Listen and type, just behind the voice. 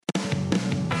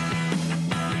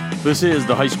This is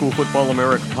the High School Football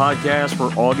America podcast for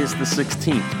August the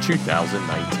 16th,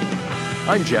 2019.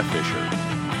 I'm Jeff Fisher.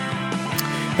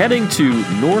 Heading to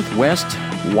Northwest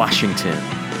Washington,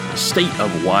 the state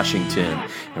of Washington,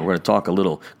 and we're going to talk a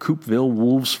little Coupeville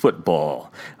Wolves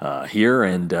football here.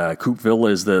 And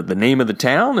Coupeville is the name of the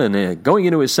town, and going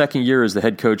into his second year as the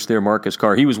head coach there, Marcus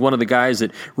Carr. He was one of the guys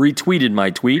that retweeted my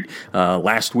tweet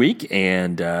last week,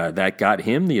 and that got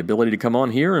him the ability to come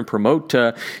on here and promote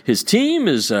his team,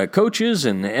 his coaches,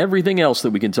 and everything else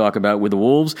that we can talk about with the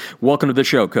Wolves. Welcome to the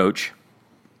show, Coach.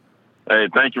 Hey,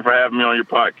 thank you for having me on your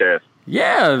podcast.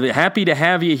 Yeah, happy to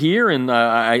have you here, and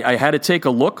I had to take a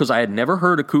look because I had never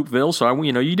heard of Coupeville. So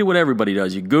you do what everybody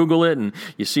does: you Google it, and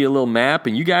you see a little map.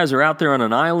 And you guys are out there on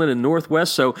an island in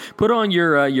Northwest. So put on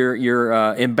your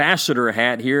ambassador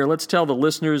hat here. Let's tell the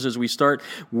listeners as we start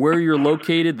where you're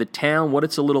located, the town, what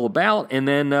it's a little about, and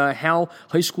then how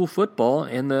high school football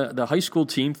and the high school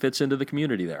team fits into the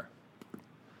community there.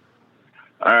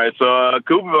 All right, so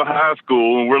Coupeville High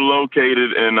School, we're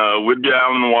located in Whidbey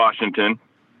Island, Washington.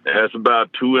 It's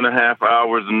about 2.5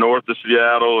 hours north of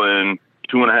Seattle and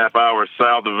 2.5 hours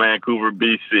south of Vancouver,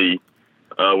 BC.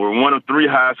 We're one of 3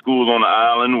 high schools on the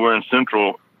island. We're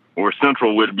central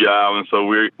Whidbey Island, so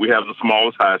we have the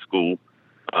smallest high school.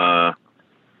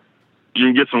 You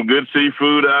can get some good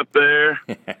seafood out there,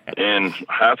 and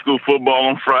high school football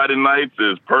on Friday nights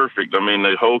is perfect. I mean,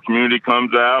 the whole community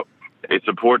comes out. They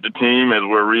support the team as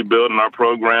we're rebuilding our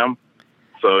program.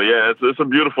 So, yeah, it's a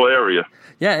beautiful area.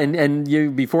 Yeah, and you,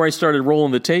 before I started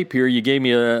rolling the tape here, you gave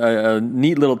me a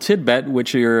neat little tidbit,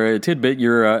 you're an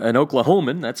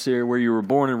Oklahoman. That's where you were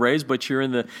born and raised, but you're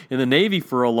in the Navy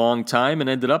for a long time and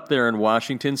ended up there in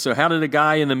Washington. So how did a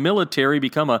guy in the military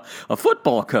become a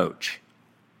football coach?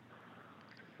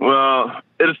 Well,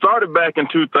 it started back in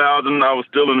 2000. I was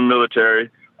still in the military.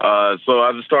 So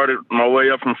I just started my way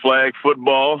up from flag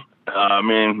football.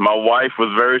 My wife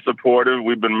was very supportive.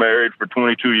 We've been married for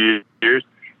 22 years.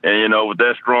 And, with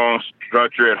that strong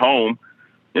structure at home,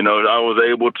 I was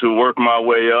able to work my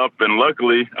way up. And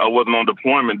luckily, I wasn't on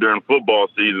deployment during football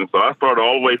season. So I started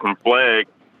all the way from flag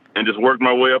and just worked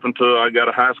my way up until I got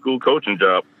a high school coaching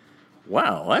job.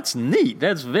 Wow, that's neat.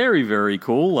 That's very, very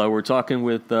cool. We're talking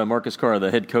with Marcus Carr, the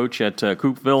head coach at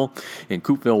Coupeville in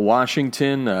Coupeville,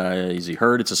 Washington. As you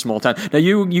heard, it's a small town. Now,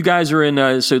 you guys are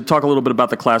in, so talk a little bit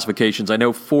about the classifications. I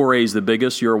know 4A is the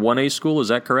biggest. You're a 1A school, is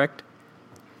that correct?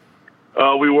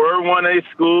 We were a 1A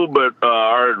school, but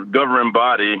our governing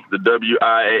body, the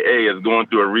WIAA, is going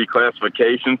through a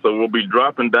reclassification, so we'll be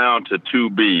dropping down to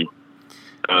 2B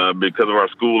because of our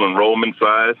school enrollment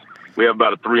size. We have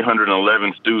about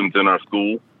 311 students in our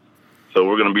school, so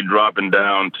we're going to be dropping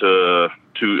down to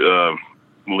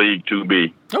League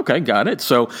 2B. Okay, got it.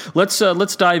 So let's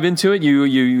dive into it.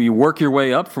 You work your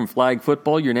way up from flag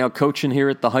football. You're now coaching here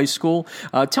at the high school.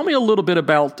 Tell me a little bit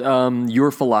about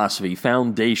your philosophy,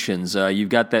 foundations. You've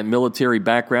got that military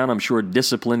background. I'm sure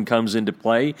discipline comes into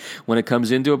play when it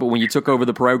comes into it. But when you took over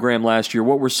the program last year,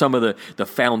 what were some of the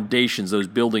foundations, those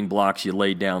building blocks you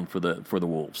laid down for the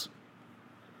Wolves?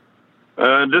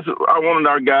 I wanted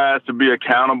our guys to be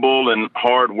accountable and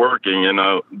hardworking.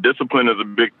 Discipline is a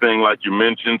big thing, like you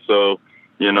mentioned. So,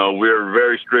 we're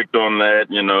very strict on that.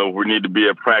 We need to be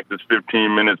at practice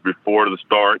 15 minutes before the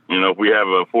start. If we have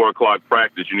a 4:00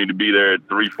 practice, you need to be there at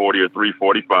 3:40 or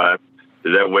 3:45.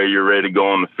 So that way you're ready to go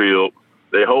on the field.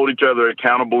 They hold each other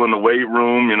accountable in the weight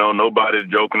room. Nobody's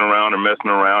joking around or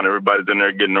messing around. Everybody's in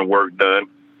there getting their work done.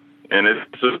 And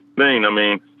it's a thing.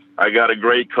 I got a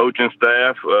great coaching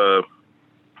staff.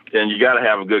 And you got to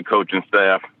have a good coaching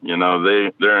staff.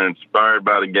 They're inspired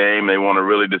by the game. They want to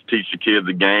really just teach the kids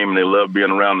the game, and they love being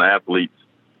around the athletes.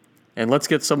 And let's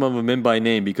get some of them in by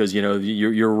name because,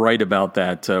 you're right about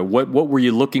that. What were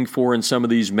you looking for in some of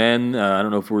these men? I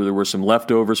don't know if there were some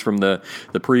leftovers from the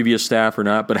previous staff or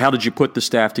not, but how did you put the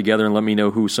staff together? And let me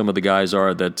know who some of the guys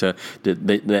are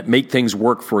that make things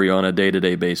work for you on a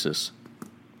day-to-day basis.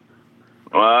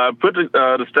 Well, I put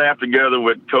the staff together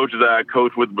with coaches I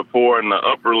coached with before in the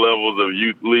upper levels of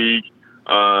youth league.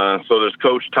 So there's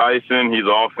Coach Tyson. He's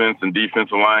offense and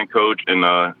defensive line coach, and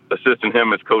assisting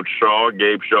him is Coach Shaw,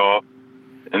 Gabe Shaw.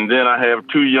 And then I have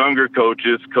 2 younger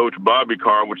coaches, Coach Bobby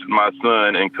Carr, which is my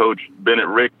son, and Coach Bennett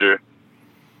Richter.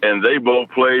 And they both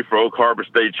played for Oak Harbor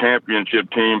State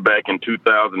Championship team back in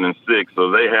 2006.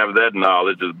 So they have that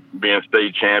knowledge of being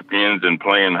state champions and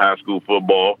playing high school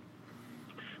football.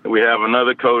 We have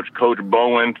another coach, Coach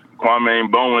Bowens,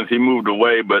 Kwame Bowens. He moved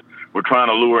away, but we're trying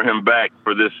to lure him back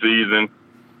for this season.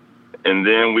 And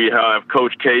then we have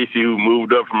Coach Casey, who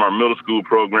moved up from our middle school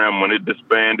program when it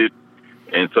disbanded.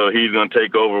 And so he's going to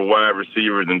take over wide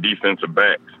receivers and defensive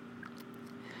backs.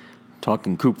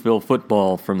 Talking Coupeville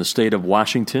football from the state of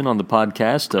Washington on the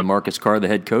podcast. Marcus Carr, the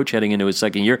head coach, heading into his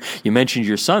second year. You mentioned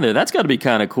your son there. That's got to be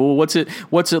kind of cool. What's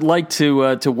it like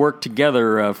to work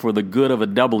together for the good of a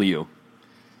W?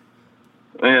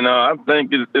 And I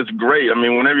think it's great. I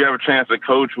mean, whenever you have a chance to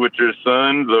coach with your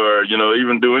sons or,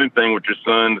 even do anything with your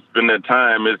son, spend that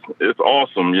time, it's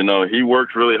awesome. He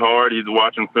works really hard. He's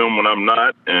watching film when I'm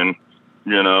not. And,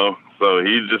 so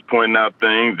he's just pointing out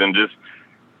things and just,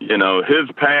 his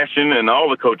passion and all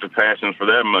the coaches' passions for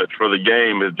that much for the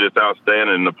game is just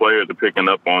outstanding, and the players are picking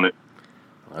up on it.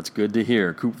 That's good to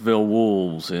hear. Coupeville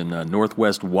Wolves in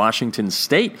Northwest Washington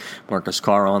State. Marcus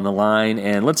Carr on the line.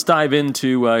 And let's dive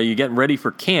into you getting ready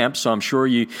for camp. So I'm sure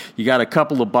you got a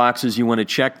couple of boxes you want to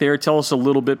check there. Tell us a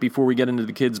little bit before we get into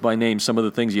the kids by name, some of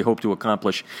the things you hope to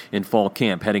accomplish in fall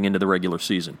camp heading into the regular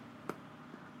season.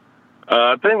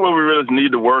 I think what we really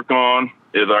need to work on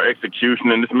is our execution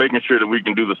and just making sure that we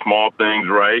can do the small things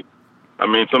right. I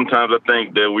mean, sometimes I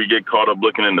think that we get caught up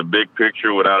looking in the big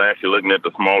picture without actually looking at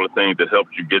the smaller things that help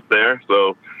you get there.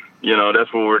 So,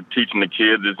 that's what we're teaching the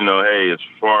kids is, hey, as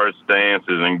far as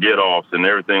stances and get-offs and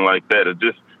everything like that, it's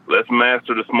just let's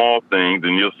master the small things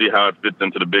and you'll see how it fits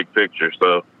into the big picture.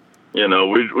 So,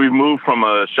 we've moved from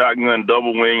a shotgun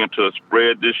double wing into a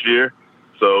spread this year.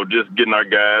 So just getting our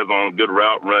guys on good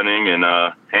route running and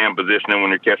hand positioning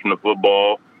when you're catching the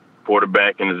football,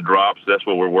 quarterback in his drops, that's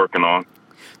what we're working on.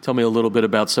 Tell me a little bit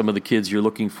about some of the kids you're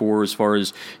looking for as far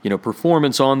as,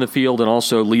 performance on the field and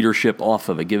also leadership off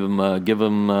of it. Give them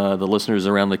the listeners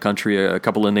around the country a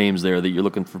couple of names there that you're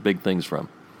looking for big things from.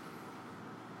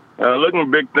 Looking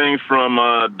for big things from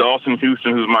Dawson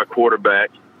Houston, who's my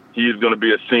quarterback. He's going to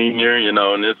be a senior,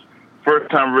 and this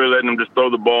first time really letting him just throw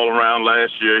the ball around.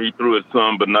 Last year he threw it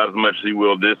some, but not as much as he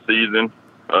will this season.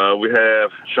 We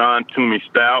have Sean Toomey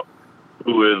Stout,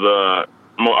 who is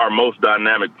our most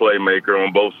dynamic playmaker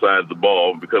on both sides of the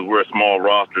ball because we're a small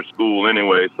roster school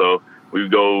anyway, so we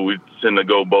tend to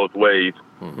go both ways.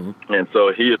 Mm-hmm. And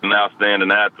so he is an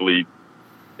outstanding athlete,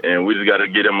 and we just got to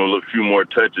get him a few more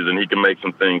touches, and he can make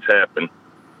some things happen.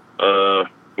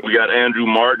 We got Andrew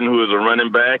Martin, who is a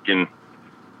running back, and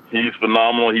he's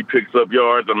phenomenal. He picks up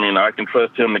yards. I mean, I can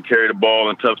trust him to carry the ball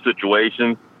in tough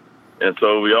situations. And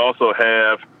so we also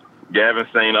have Gavin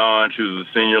St. Ange, who's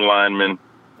a senior lineman,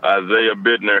 Isaiah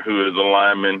Bittner, who is a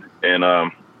lineman,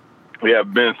 and we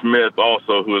have Ben Smith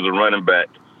also, who is a running back.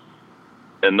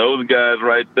 And those guys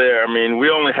right there, I mean, we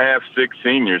only have 6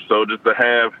 seniors, so just to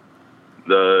have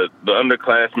the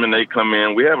underclassmen, they come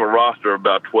in. We have a roster of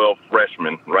about 12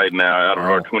 freshmen right now out of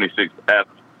our 26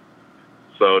 athletes.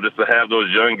 So just to have those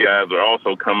young guys that are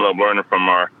also coming up learning from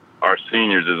our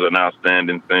seniors is an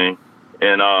outstanding thing.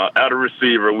 And out of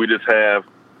receiver, we just have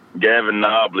Gavin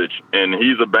Knoblich, and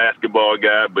he's a basketball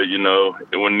guy, but,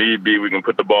 when need be, we can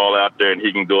put the ball out there and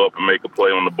he can go up and make a play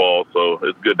on the ball. So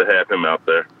it's good to have him out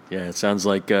there. Yeah, it sounds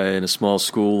like in a small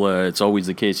school, it's always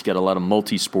the case. You got a lot of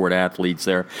multi-sport athletes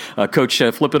there. Coach,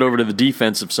 flip it over to the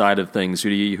defensive side of things. Who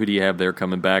do you have there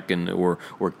coming back and or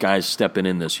guys stepping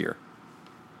in this year?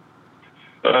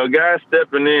 Guys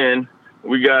stepping in,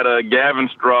 we got Gavin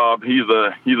Straub. He's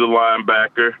a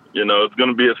linebacker. It's going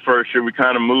to be his first year. We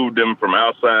kind of moved him from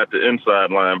outside to inside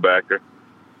linebacker,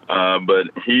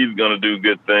 but he's going to do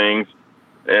good things.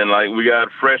 And we got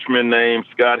freshmen named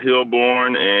Scott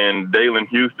Hilborn and Dalen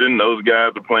Houston. Those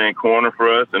guys are playing corner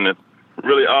for us, and it's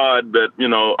really odd that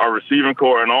our receiving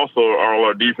core and also all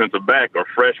our defensive back are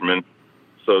freshmen,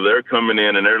 so they're coming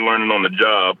in and they're learning on the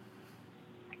job.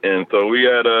 And so we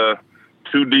got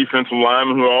 2 defensive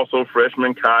linemen who are also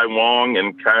freshmen, Kai Wong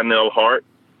and Kynell Hart.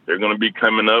 They're going to be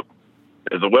coming up,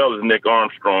 as well as Nick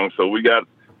Armstrong. So we got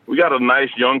a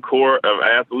nice young core of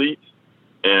athletes,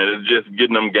 and it's just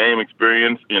getting them game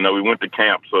experience. We went to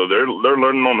camp, so they're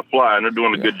learning on the fly, and they're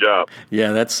doing a good job.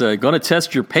 Yeah, that's going to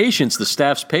test your patience, the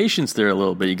staff's patience there a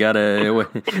little bit. You got to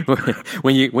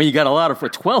when you got a lot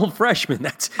of 12 freshmen,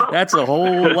 that's a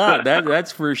whole lot.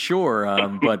 That's for sure.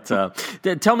 But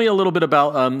tell me a little bit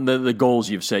about the goals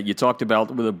you've set. You talked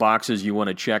about the boxes you want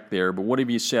to check there, but what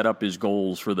have you set up as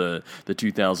goals for the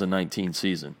 2019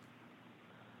 season?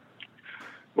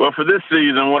 Well, for this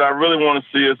season, what I really want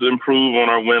to see is improve on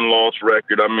our win-loss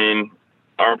record. I mean,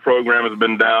 our program has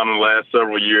been down in the last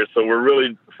several years, so we're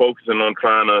really focusing on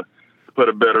trying to put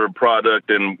a better product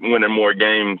and winning more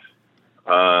games.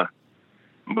 But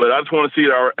I just want to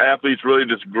see our athletes really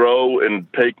just grow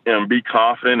and be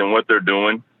confident in what they're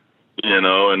doing,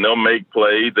 and they'll make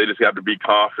plays. They just have to be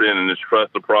confident and just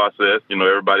trust the process.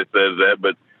 Everybody says that,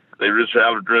 but they just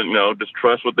have to, just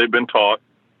trust what they've been taught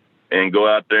and go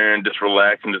out there and just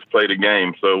relax and just play the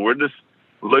game. So we're just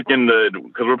looking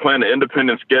because we're playing an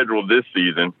independent schedule this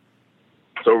season.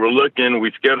 So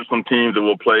we scheduled some teams that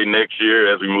will play next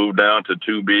year as we move down to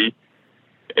 2B.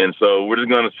 And so we're just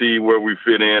going to see where we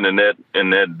fit in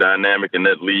that dynamic in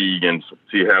that league and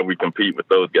see how we compete with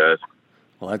those guys.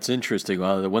 Well, that's interesting.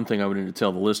 Well, the one thing I wanted to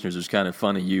tell the listeners was kind of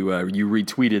funny. You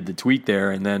retweeted the tweet there,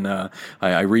 and then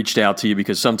I reached out to you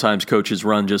because sometimes coaches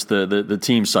run just the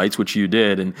team sites, which you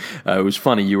did, and it was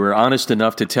funny. You were honest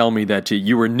enough to tell me that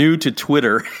you were new to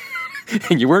Twitter.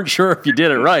 And you weren't sure if you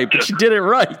did it right, but you did it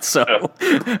right. So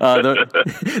the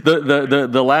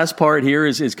last part here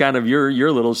is kind of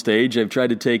your little stage. I've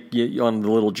tried to take you on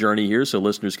the little journey here so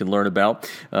listeners can learn about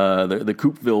the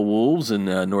Coupeville Wolves in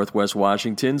Northwest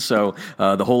Washington. So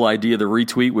the whole idea of the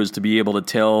retweet was to be able to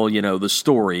tell the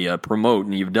story, promote,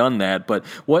 and you've done that. But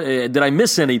what did I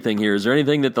miss anything here? Is there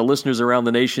anything that the listeners around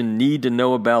the nation need to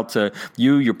know about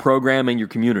you, your program, and your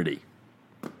community?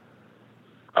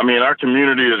 I mean, our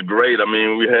community is great. I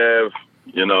mean, we have,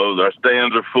 our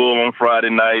stands are full on Friday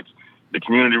nights. The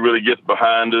community really gets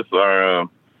behind us. Our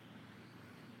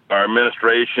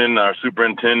administration, our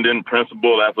superintendent,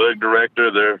 principal, athletic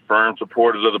director, they're firm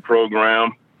supporters of the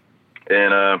program.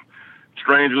 And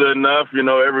strangely enough,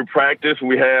 every practice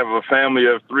we have a family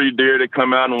of 3 deer that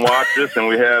come out and watch us, and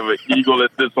we have an eagle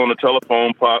that sits on the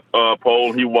telephone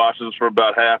pole. He watches us for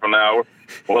about half an hour.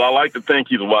 Well, I like to think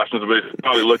he's watching us, but he's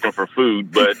probably looking for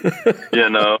food. But,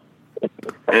 and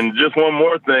just one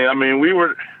more thing. I mean,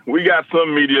 we got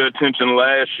some media attention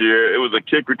last year. It was a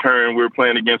kick return. We were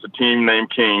playing against a team named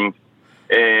Kings.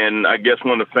 And I guess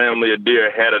one of the family of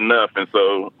deer had enough. And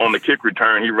so on the kick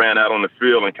return, he ran out on the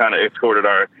field and kind of escorted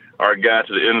our guy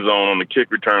to the end zone on the kick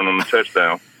return on the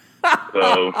touchdown.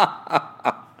 So,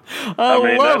 I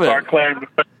love that's it. our claim to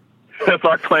fame. That's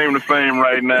our claim to fame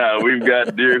right now. We've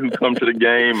got deer who come to the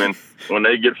game, and when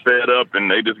they get fed up, and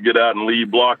they just get out and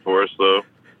lead block for us. So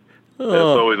that's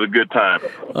always a good time.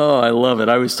 Oh, I love it.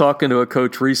 I was talking to a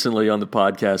coach recently on the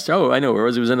podcast. Oh, I know where it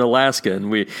was. It was in Alaska,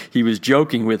 and he was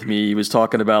joking with me. He was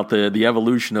talking about the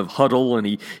evolution of huddle, and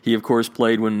he of course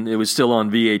played when it was still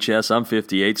on VHS. I'm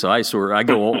 58, so I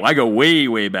go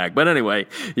way back. But anyway,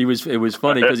 it was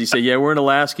funny because he said, "Yeah, we're in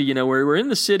Alaska. We're in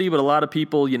the city, but a lot of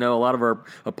people, a lot of our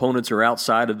opponents are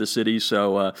outside of the city.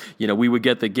 So we would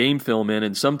get the game film in,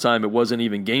 and sometime it wasn't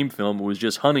even game film; it was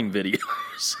just hunting videos.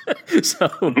 So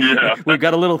yeah. We've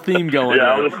got a little theme going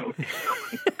on.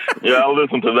 I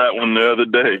listened to that one the other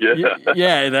day.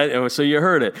 Yeah. So you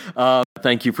heard it.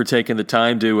 Thank you for taking the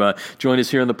time to join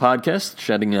us here on the podcast,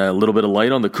 shedding a little bit of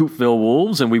light on the Coupeville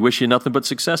Wolves, and we wish you nothing but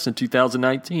success in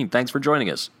 2019. Thanks for joining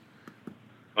us.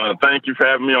 Thank you for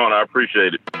having me on. I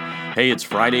appreciate it. Hey, it's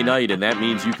Friday night, and that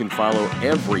means you can follow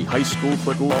every high school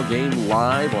football game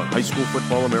live on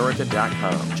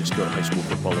highschoolfootballamerica.com. Just go to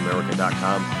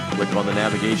highschoolfootballamerica.com, click on the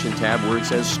navigation tab where it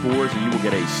says scores, and you will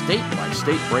get a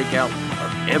state-by-state breakout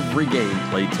of every game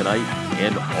played tonight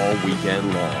and all weekend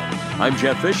long. I'm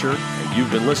Jeff Fisher, and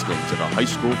you've been listening to the High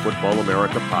School Football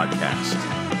America podcast.